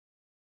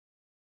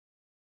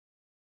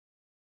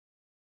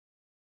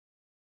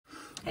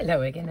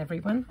Hello again,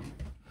 everyone.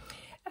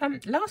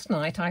 Last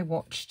night I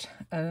watched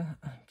a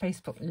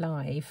Facebook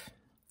Live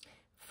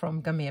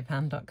from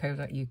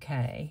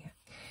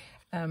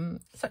gummiapan.co.uk.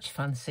 Such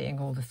fun seeing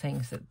all the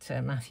things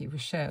that Matthew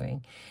was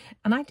showing.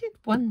 And I did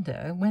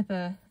wonder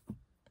whether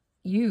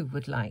you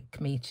would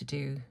like me to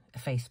do a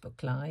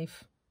Facebook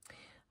Live.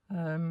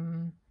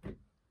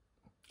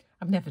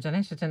 I've never done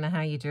it. I don't know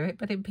how you do it,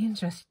 but it'd be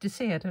interesting to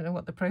see. I don't know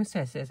what the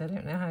process is. I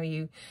don't know how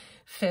you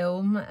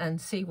film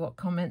and see what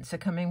comments are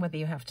coming, whether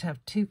you have to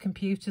have two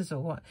computers or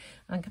what.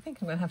 I think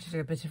I'm going to have to do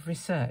a bit of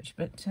research,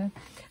 but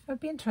I'd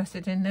be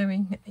interested in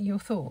knowing your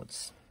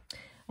thoughts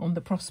on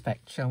the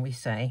prospect, shall we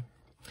say.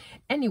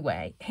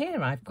 Anyway,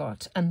 here I've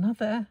got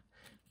another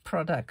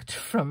product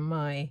from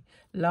my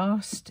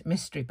last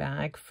mystery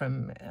bag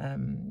from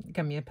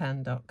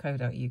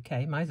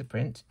gummiapan.co.uk, Miser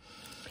print,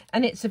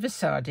 and it's of a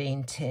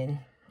sardine tin.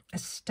 A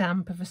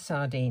stamp of a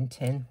sardine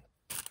tin.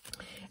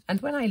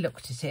 And when I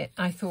looked at it,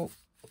 I thought,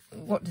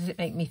 what does it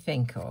make me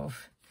think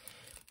of?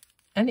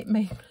 And it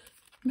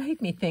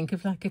made me think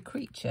of like a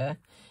creature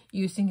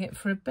using it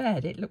for a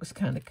bed. It looks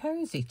kind of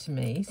cozy to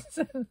me.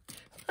 So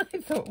I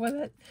thought,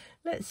 well,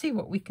 let's see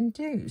what we can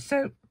do.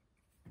 So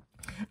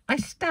I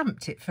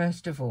stamped it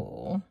first of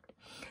all,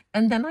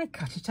 and then I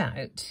cut it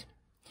out.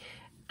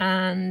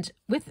 And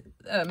with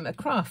a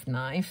craft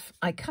knife,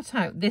 I cut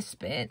out this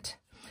bit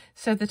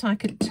so that I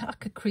could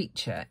tuck a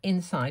creature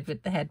inside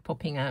with the head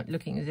popping out,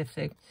 looking as if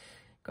they've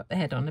got the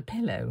head on a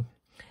pillow.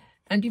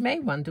 And you may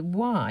wonder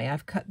why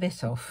I've cut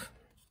this off.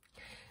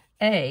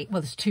 Well,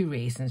 there's two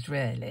reasons,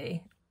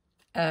 really.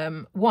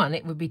 One,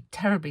 it would be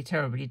terribly,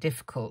 terribly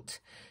difficult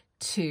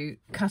to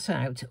cut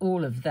out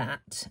all of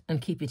that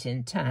and keep it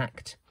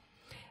intact.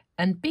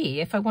 And B,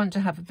 if I want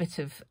to have a bit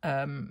of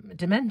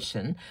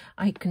dimension,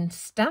 I can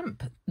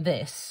stamp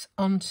this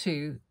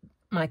onto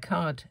my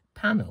card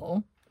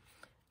panel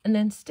and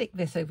then stick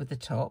this over the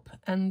top,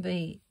 and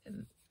the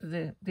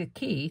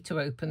key to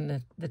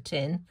open the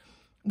tin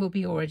will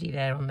be already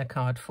there on the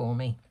card for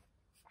me.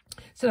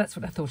 So that's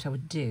what I thought I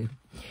would do.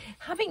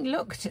 Having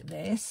looked at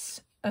this,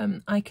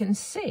 I can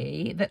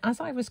see that as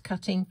I was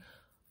cutting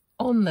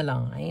on the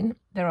line,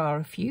 there are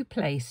a few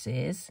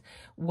places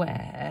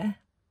where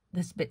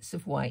there's bits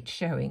of white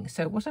showing.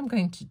 So what I'm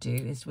going to do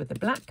is, with a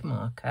black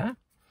marker,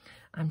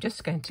 I'm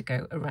just going to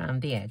go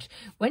around the edge.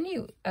 When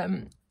you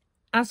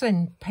as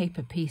in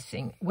paper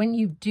piecing, when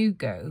you do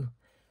go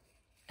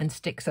and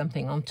stick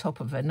something on top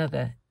of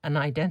an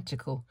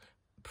identical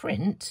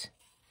print,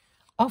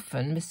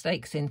 often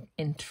mistakes in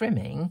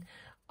trimming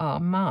are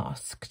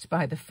masked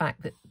by the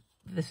fact that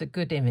there's a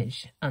good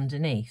image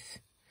underneath.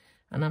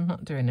 And I'm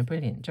not doing a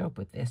brilliant job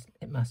with this,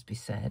 it must be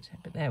said,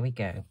 but there we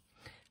go.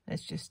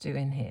 Let's just do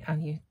in here.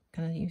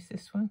 Can I use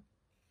this one?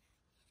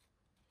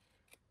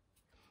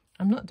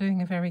 I'm not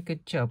doing a very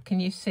good job. Can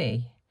you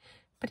see?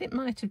 But it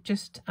might have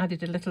just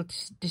added a little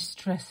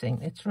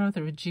distressing. It's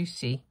rather a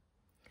juicy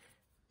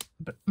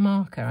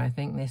marker, I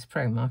think, this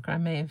Pro marker. I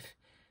may have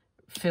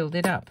filled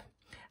it up.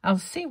 I'll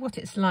see what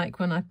it's like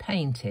when I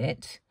paint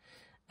it.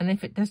 And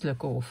if it does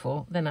look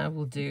awful, then I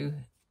will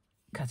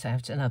cut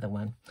out another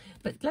one.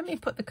 But let me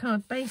put the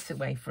card base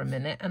away for a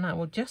minute, and I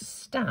will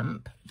just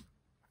stamp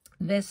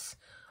this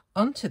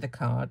onto the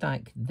card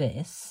like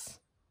this,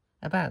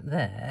 about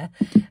there.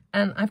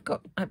 And I've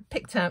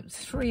picked out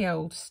 3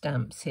 old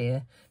stamps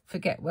here for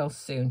get well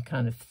soon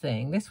kind of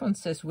thing. This one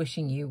says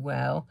wishing you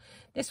well,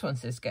 this one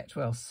says get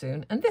well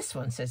soon, and this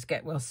one says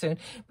get well soon.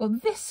 Well,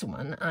 this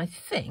one I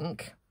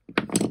think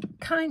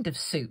kind of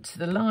suits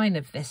the line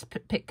of this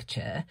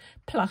picture,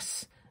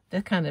 plus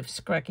the kind of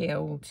scraggy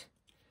old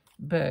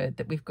bird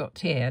that we've got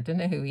here. I don't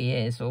know who he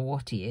is or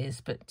what he is,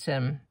 but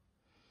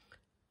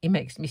he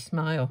makes me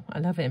smile. I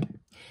love him.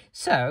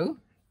 So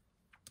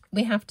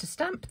we have to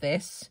stamp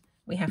this,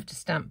 we have to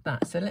stamp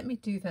that. So let me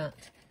do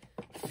that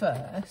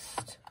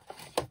first,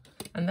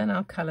 and then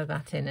I'll colour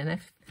that in. And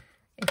if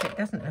it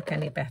doesn't look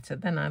any better,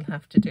 then I'll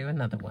have to do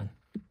another one.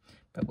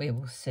 But we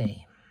will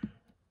see.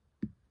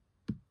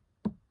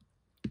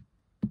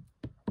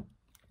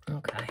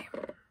 Okay.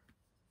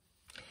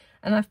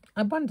 And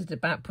I wondered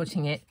about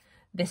putting it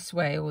this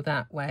way or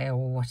that way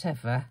or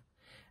whatever.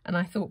 And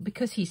I thought,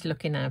 because he's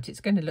looking out, it's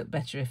going to look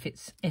better if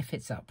it's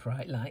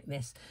upright like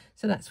this.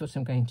 So that's what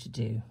I'm going to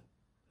do.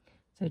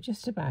 So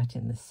just about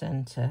in the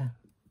centre,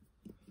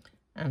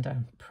 and I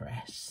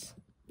press.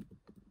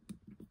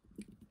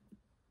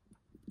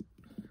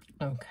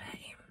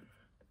 Okay.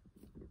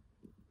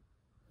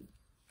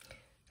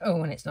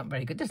 Oh, and it's not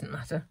very good, doesn't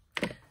matter.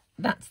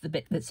 That's the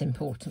bit that's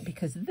important,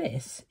 because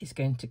this is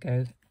going to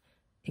go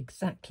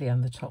exactly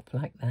on the top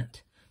like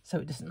that. So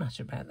it doesn't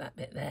matter about that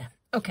bit there.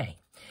 Okay,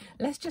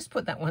 let's just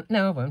put that one.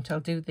 No, I won't. I'll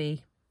do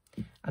the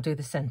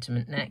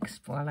sentiment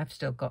next while I've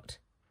still got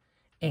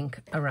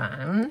ink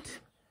around.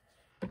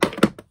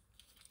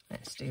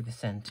 Let's do the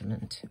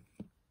sentiment.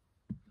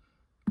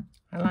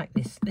 I like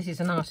this. This is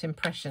an Art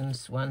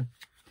Impressions one.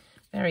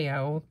 Very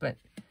old, but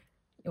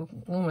you'll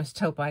almost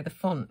tell by the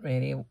font,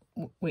 really,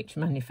 which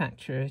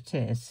manufacturer it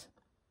is.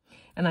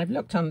 And I've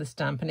looked on the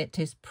stamp, and it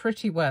is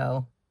pretty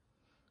well,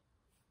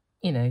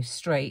 you know,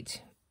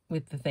 straight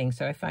with the thing.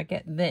 So if I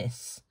get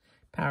this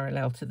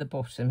parallel to the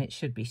bottom, it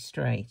should be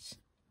straight.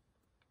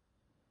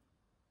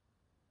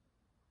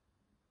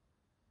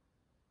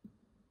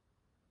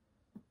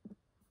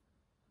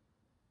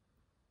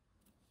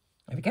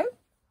 There we go.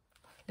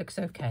 Looks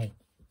okay.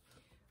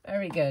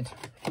 Very good.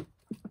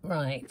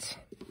 Right.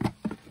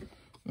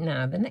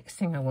 Now, the next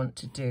thing I want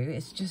to do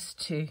is just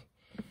to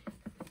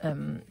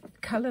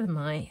colour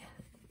my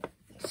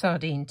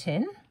sardine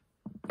tin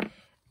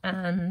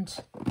and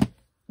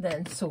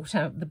then sort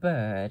out the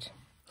bird.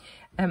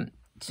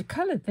 To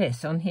colour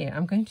this on here,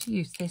 I'm going to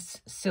use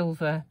this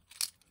silver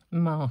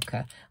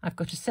marker. I've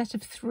got a set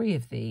of 3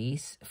 of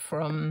these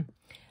from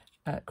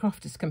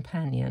Crafter's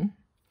Companion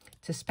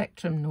to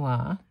Spectrum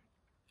Noir,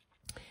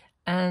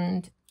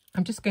 and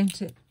I'm just going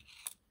to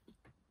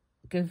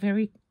go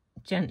very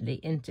gently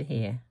into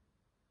here.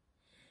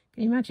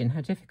 Can you imagine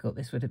how difficult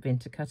this would have been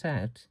to cut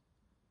out?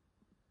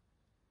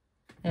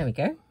 There we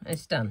go,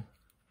 it's done.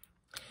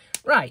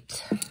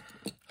 Right,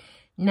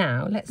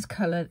 now let's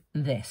colour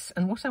this.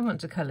 And what I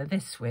want to colour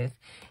this with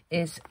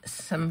is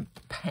some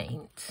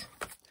paint.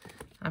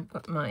 I've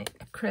got my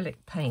acrylic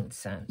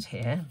paints out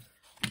here.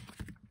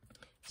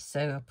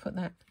 So I'll put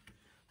that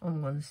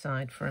on one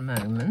side for a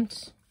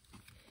moment.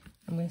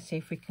 And we'll see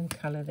if we can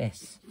colour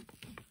this.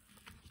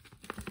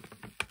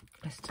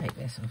 Let's take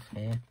this off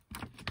here.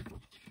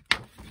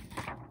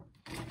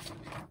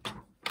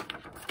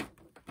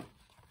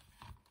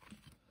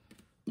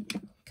 A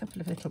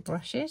couple of little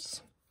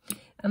brushes.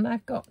 And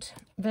I've got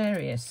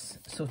various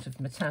sort of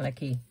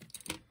metallic-y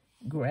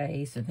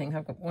greys. I think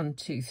I've got 1,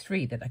 2,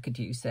 3 that I could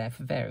use there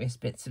for various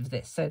bits of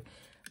this. So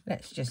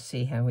let's just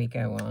see how we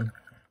go on.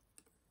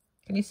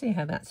 Can you see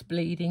how that's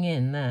bleeding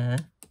in there?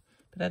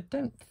 But I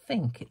don't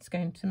think it's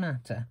going to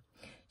matter.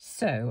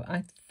 So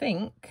I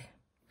think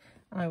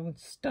I would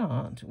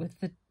start with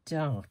the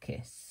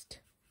darkest.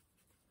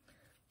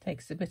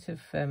 Takes a bit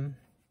of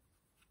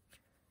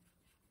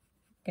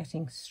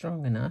getting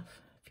strong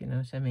enough, if you know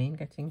what I mean,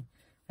 getting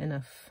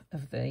enough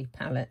of the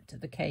palette,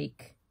 the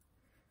cake,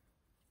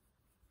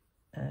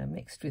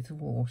 mixed with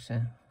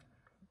water.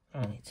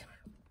 Right.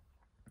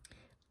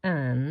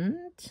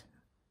 And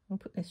we'll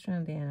put this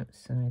around the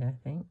outside, I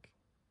think.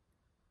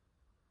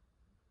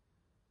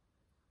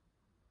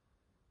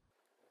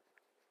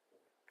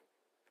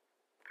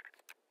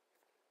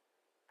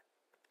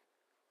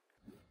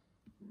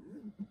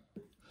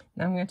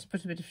 Now I'm going to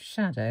put a bit of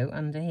shadow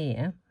under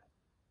here.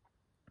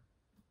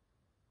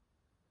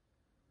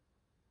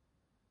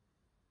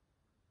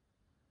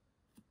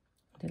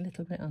 And a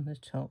little bit on the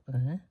top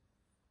there.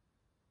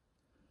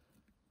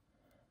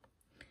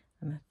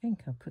 And I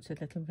think I'll put a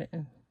little bit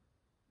on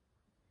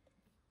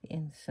the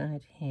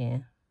inside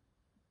here.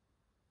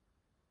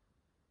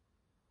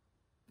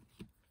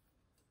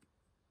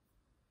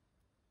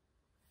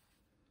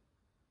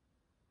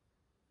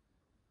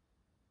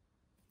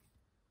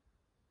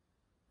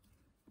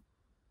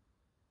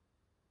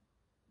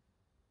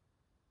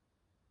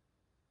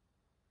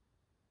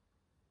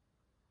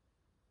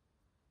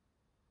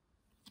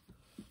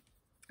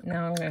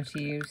 Now I'm going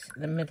to use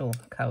the middle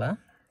colour.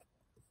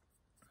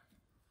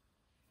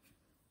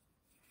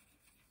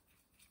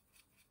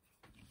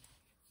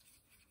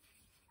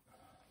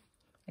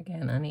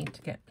 Again, I need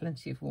to get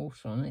plenty of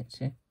water on it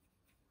to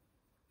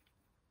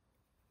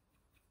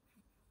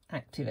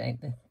activate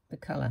the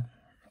colour.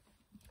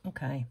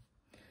 Okay,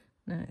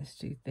 now let's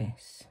do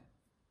this.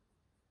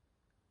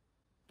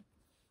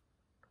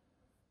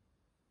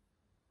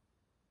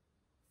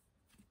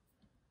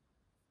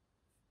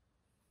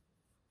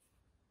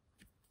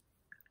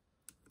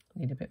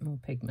 Need a bit more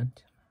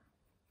pigment.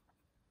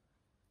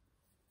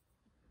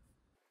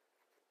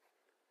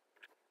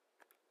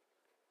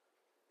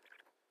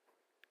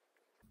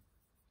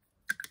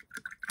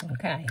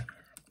 Okay,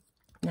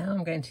 now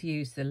I'm going to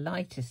use the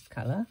lightest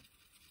colour.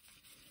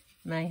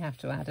 May have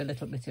to add a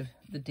little bit of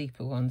the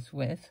deeper ones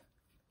with,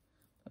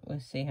 but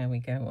we'll see how we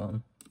go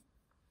on.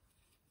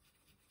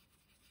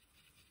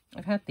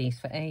 I've had these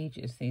for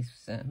ages, these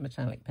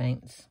metallic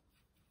paints.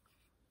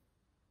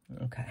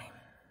 Okay.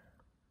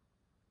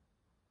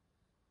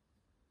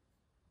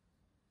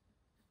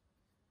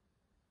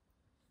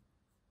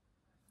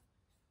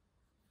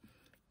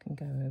 Can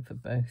go over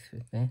both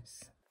with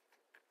this.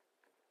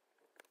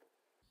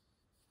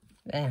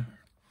 There.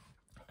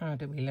 How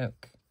do we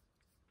look?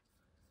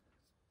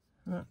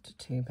 Not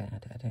too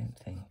bad, I don't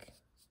think.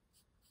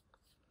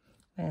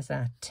 There's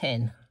our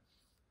tin.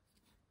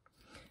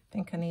 I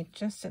think I need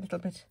just a little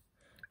bit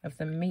of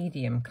the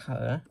medium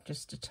colour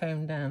just to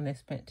tone down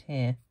this bit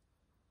here.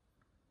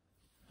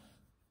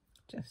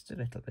 Just a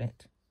little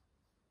bit.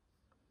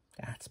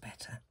 That's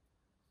better.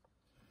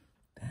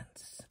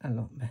 That's a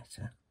lot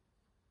better.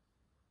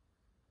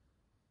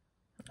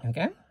 There we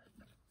go.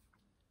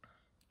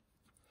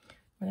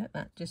 We'll let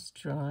that just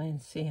dry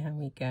and see how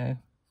we go.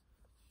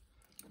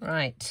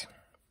 Right,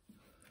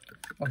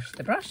 wash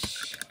the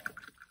brush.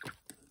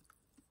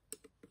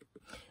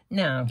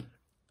 Now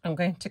I'm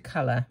going to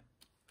colour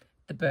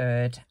the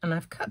bird, and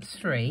I've cut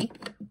 3,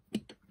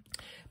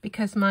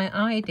 because my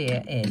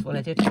idea is, well,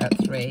 I did about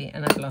 3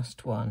 and I've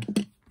lost 1.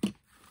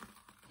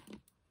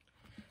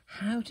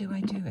 How do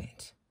I do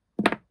it?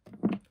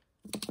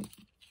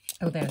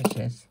 Oh, there it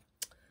is.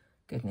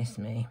 Goodness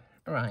me.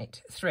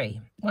 Right,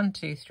 3. 1,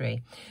 2,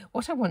 3.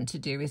 What I want to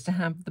do is to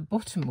have the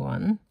bottom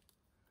one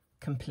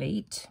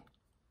complete.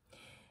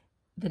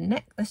 The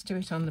neck, let's do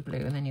it on the blue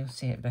and then you'll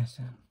see it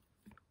better.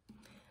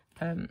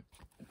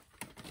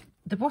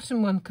 The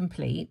bottom one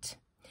complete.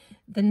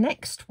 The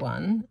next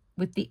one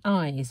with the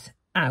eyes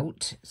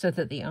out so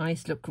that the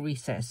eyes look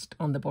recessed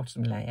on the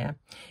bottom layer,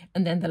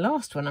 and then the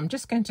last one I'm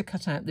just going to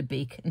cut out the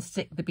beak and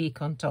stick the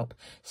beak on top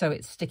so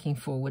it's sticking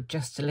forward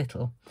just a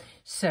little.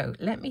 So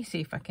let me see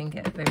if I can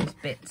get those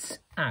bits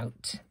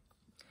out.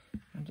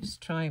 I'll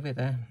just try with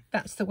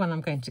that's the one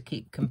I'm going to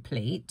keep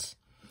complete.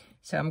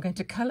 So I'm going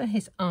to colour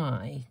his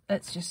eye.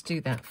 Let's just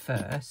do that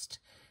first.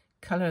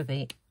 Colour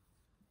the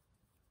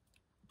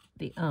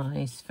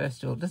eyes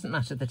first of all. It doesn't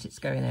matter that it's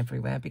going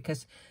everywhere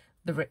because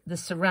the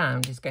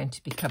surround is going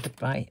to be covered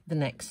by the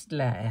next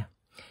layer.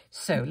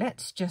 So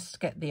let's just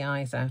get the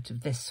eyes out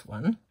of this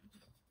one.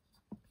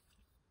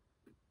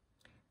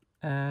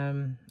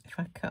 If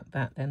I cut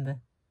that,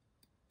 then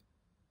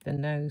the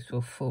nose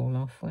will fall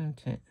off,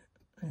 won't it?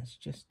 Let's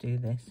just do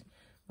this.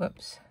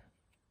 Whoops.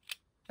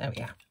 There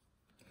we are.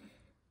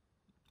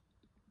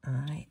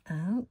 Eye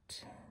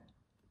out.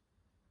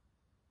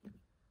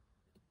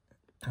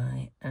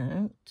 Eye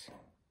out.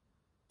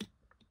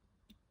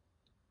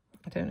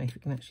 I don't know if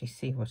you can actually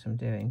see what I'm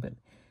doing, but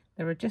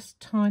there are just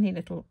tiny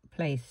little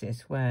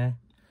places where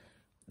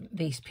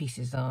these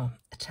pieces are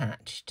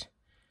attached,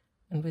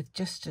 and with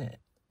just a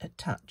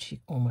touch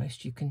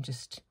almost you can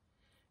just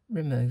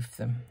remove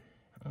them.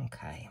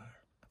 Okay,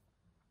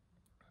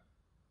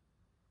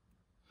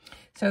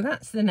 so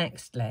that's the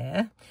next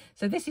layer.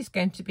 So this is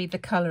going to be the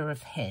colour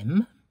of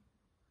him,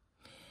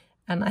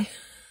 and I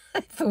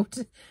thought,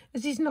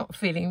 as he's not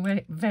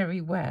feeling very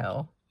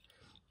well,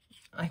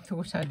 I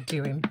thought I'd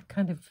do him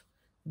kind of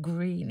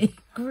greenish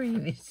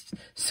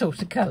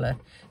sort of colour.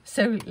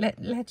 So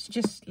let's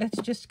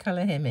just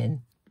colour him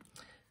in.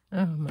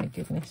 Oh my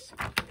goodness.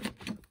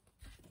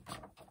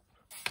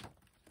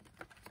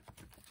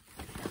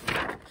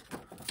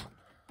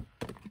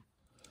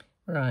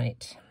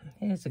 Right,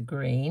 here's a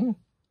green.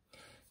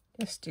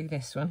 Just do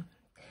this one,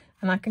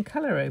 and I can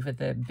colour over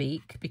the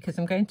beak because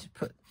I'm going to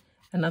put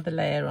another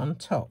layer on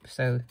top,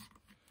 so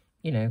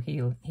you know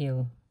he'll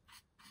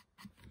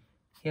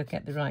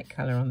get the right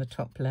colour on the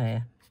top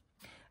layer.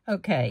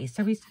 Okay,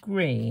 so he's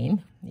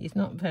green. He's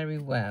not very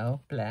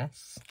well,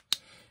 bless.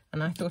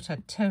 And I thought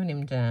I'd tone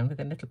him down with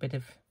a little bit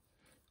of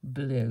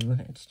blue.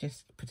 Let's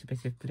just put a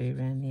bit of blue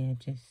around the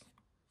edges.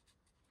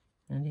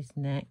 And his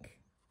neck,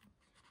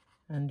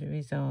 under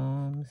his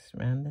arms,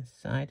 around the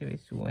side of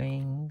his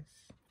wings.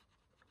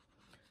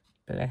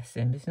 Bless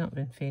him, he's not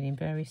been feeling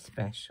very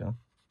special.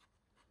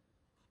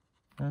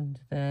 And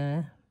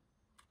there.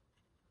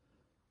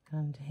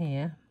 And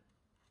here.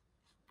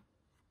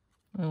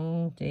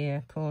 Oh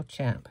dear, poor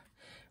chap.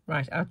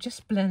 Right, I'll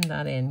just blend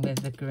that in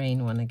with the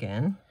green one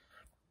again.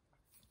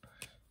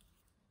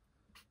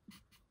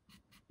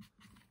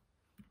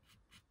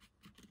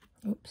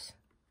 Oops.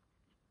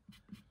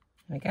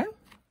 There we go.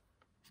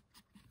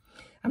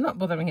 I'm not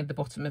bothering at the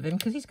bottom of him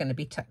because he's going to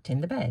be tucked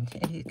in the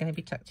bed. He's going to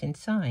be tucked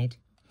inside.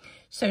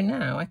 So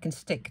now I can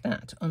stick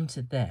that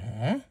onto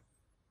there.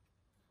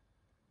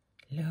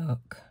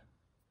 Look.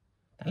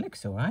 That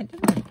looks all right,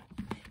 doesn't it?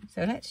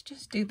 So let's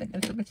just do a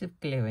little bit of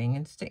gluing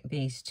and stick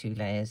these 2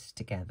 layers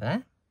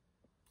together.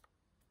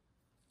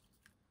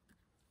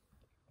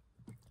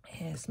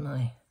 Here's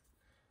my,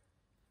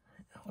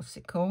 what's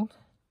it called?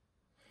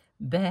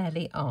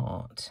 Beary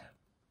Art.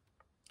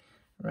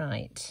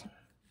 Right.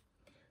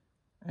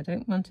 I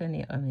don't want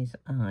any on his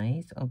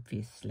eyes,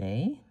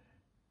 obviously.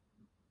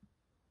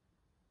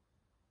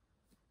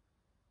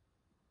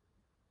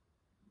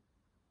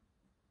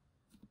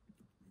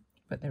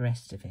 But the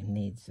rest of him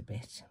needs a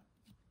bit.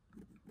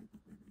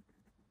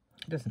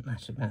 It doesn't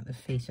matter about the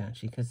feet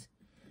actually because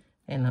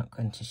they're not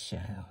going to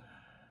show.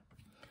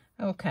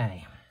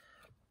 Okay.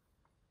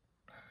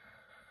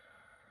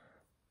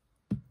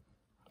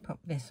 Pop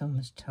this on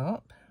the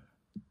top.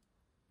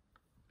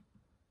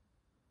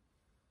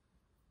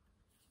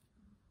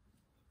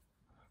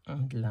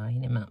 And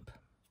line him up.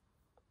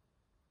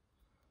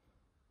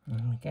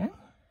 There we go.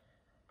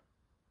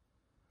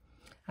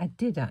 I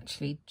did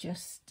actually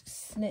just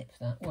snip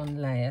that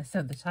one layer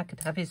so that I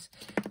could have his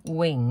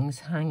wings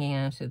hanging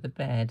out of the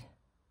bed.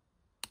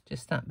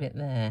 Just that bit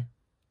there.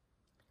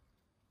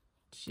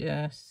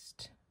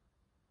 Just.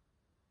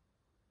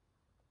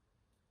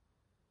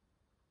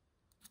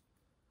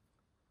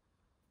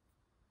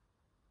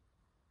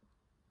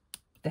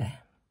 There.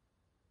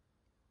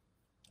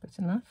 That's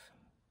enough.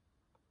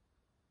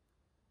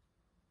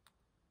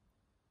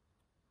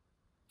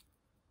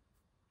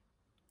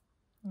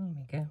 There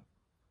we go.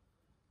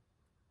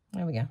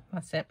 There we go,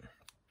 that's it.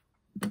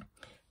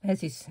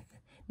 There's his.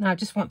 Now I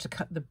just want to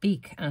cut the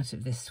beak out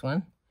of this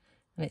one,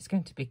 and it's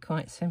going to be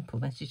quite simple.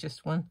 This is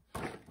just one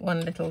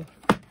little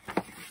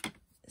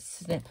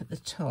snip at the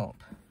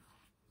top.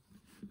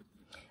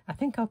 I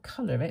think I'll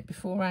colour it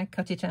before I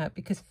cut it out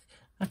because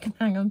I can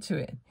hang on to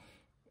it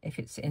if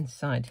it's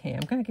inside here.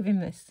 I'm going to give him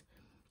this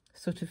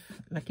sort of,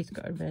 like he's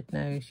got a red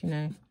nose, you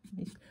know.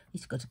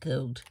 He's got a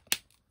cold.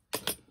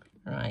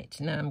 Right,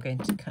 now I'm going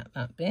to cut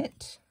that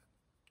bit.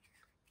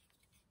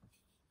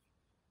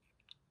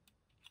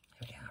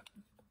 There we are.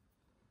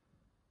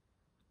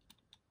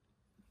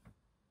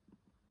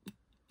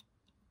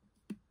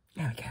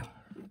 There we go.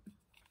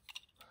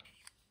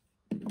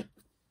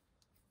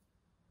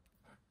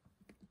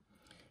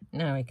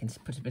 Now we can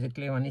put a bit of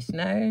glue on his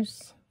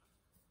nose,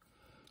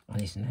 on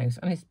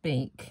his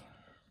beak.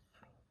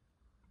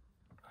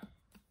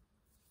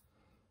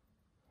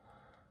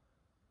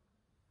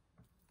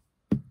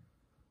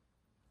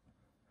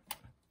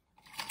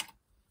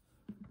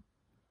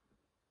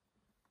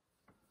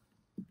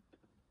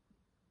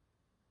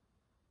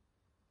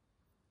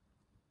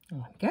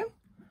 There we go.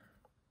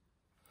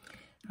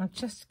 I'll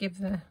just give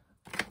the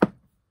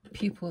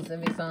pupils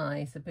of his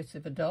eyes a bit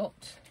of a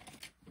dot.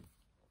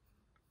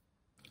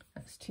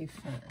 That's too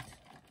fat.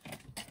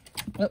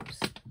 Oops,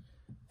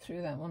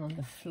 threw that one on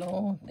the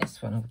floor.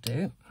 This one will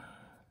do.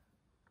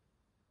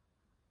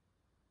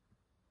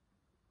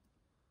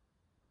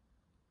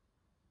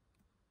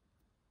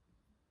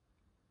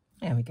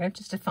 There we go,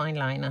 just a fine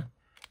liner.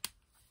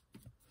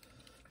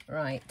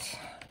 Right,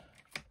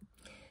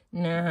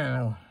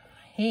 now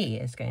he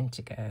is going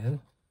to go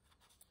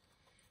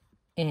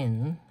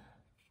in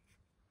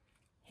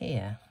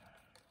here.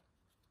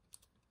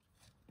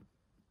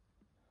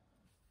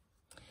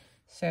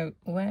 So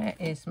where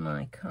is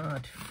my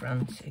card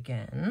front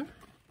again?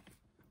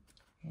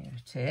 Here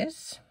it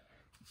is.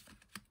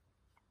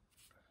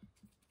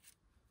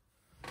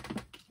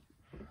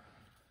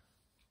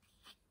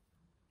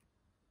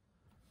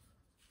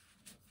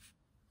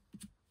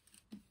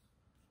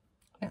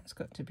 That's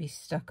got to be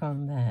stuck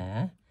on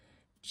there,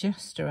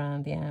 just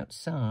around the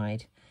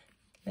outside.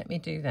 Let me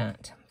do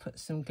that. Put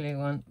some glue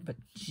on, but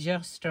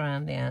just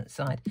around the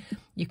outside.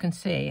 You can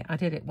see I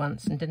did it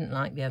once and didn't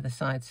like the other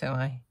side, so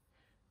I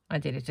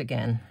did it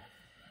again.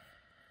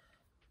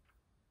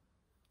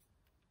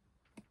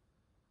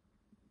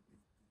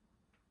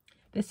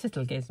 This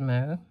little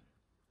gizmo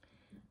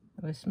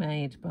was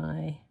made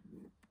by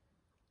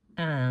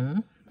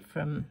Anne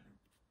from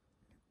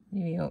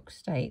New York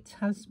State's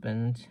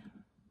husband.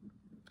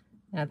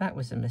 Now that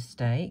was a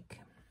mistake.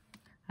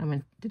 I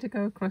mean, did it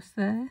go across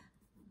there?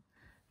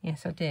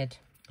 Yes, I did.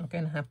 I'm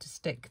going to have to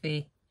stick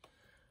the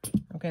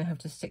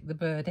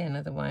bird in,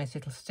 otherwise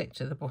it'll stick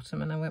to the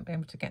bottom and I won't be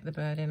able to get the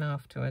bird in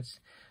afterwards.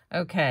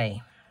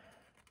 Okay.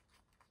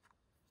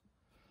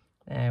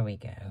 There we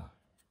go.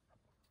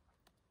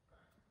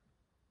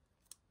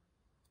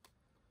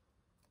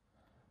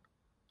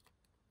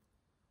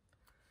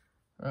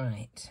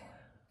 Right.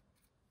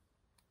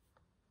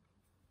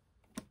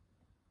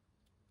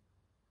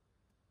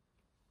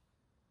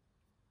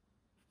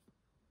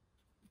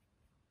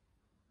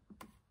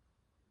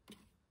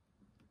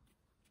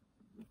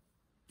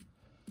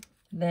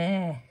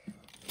 There.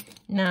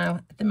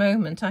 Now, at the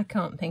moment, I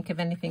can't think of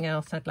anything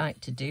else I'd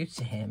like to do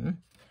to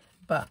him,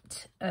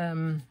 but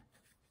I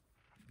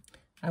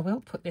will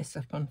put this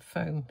up on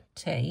foam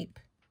tape.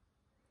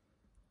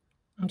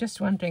 I'm just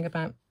wondering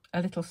about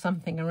a little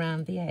something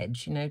around the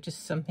edge, you know,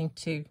 just something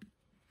to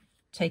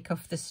take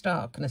off the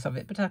starkness of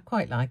it, but I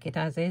quite like it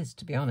as is,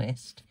 to be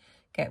honest.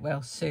 Get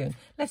well soon.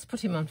 Let's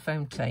put him on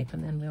foam tape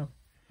and then we'll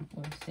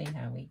see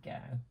how we go.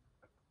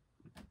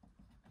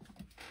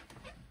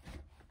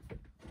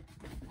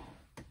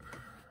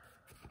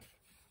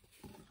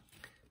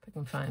 I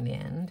can find the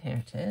end.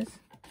 Here it is.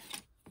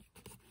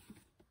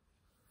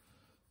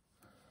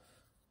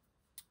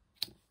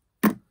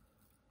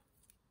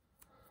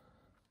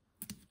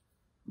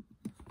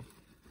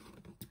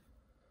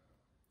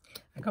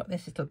 I got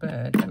this little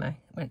bird when I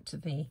went to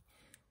the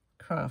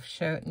craft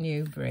show at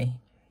Newbury.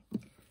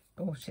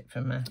 Bought it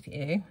from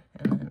Matthew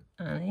and then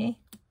Annie.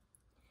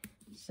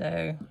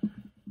 So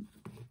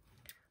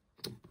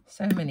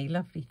many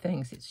lovely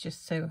things. It's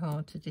just so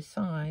hard to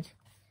decide.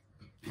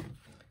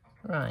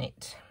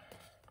 Right.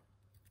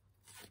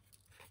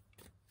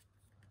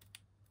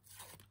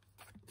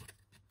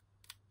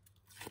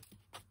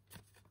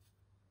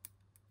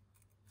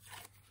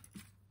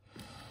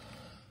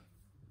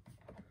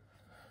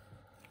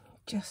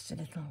 Just a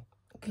little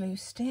glue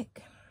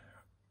stick.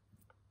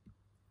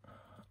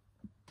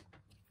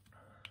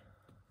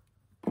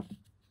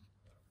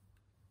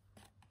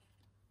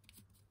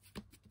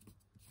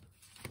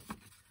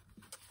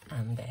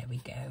 And there we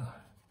go.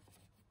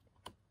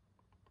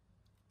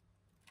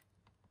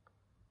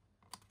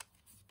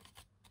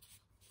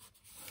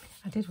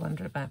 I did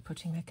wonder about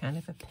putting a kind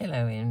of a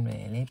pillow in,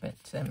 really, but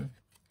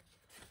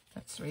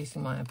that's the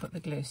reason why I put the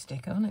glue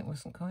stick on. It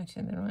wasn't quite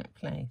in the right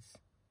place.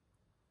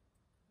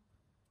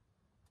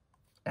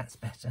 That's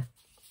better.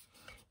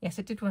 Yes,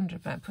 I did wonder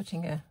about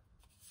putting a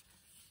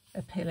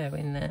pillow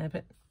in there,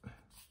 but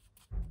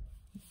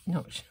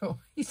not sure.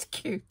 He's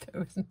cute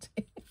though, isn't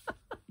he?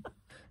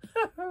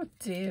 Oh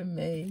dear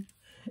me.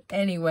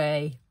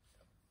 Anyway,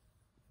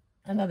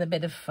 another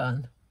bit of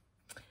fun.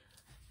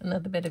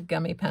 Another bit of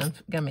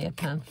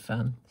Gummiapan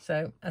fun.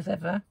 So, as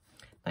ever,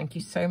 thank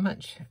you so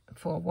much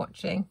for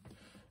watching.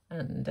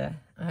 And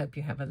I hope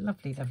you have a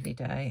lovely, lovely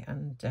day.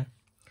 And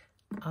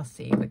I'll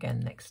see you again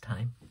next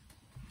time.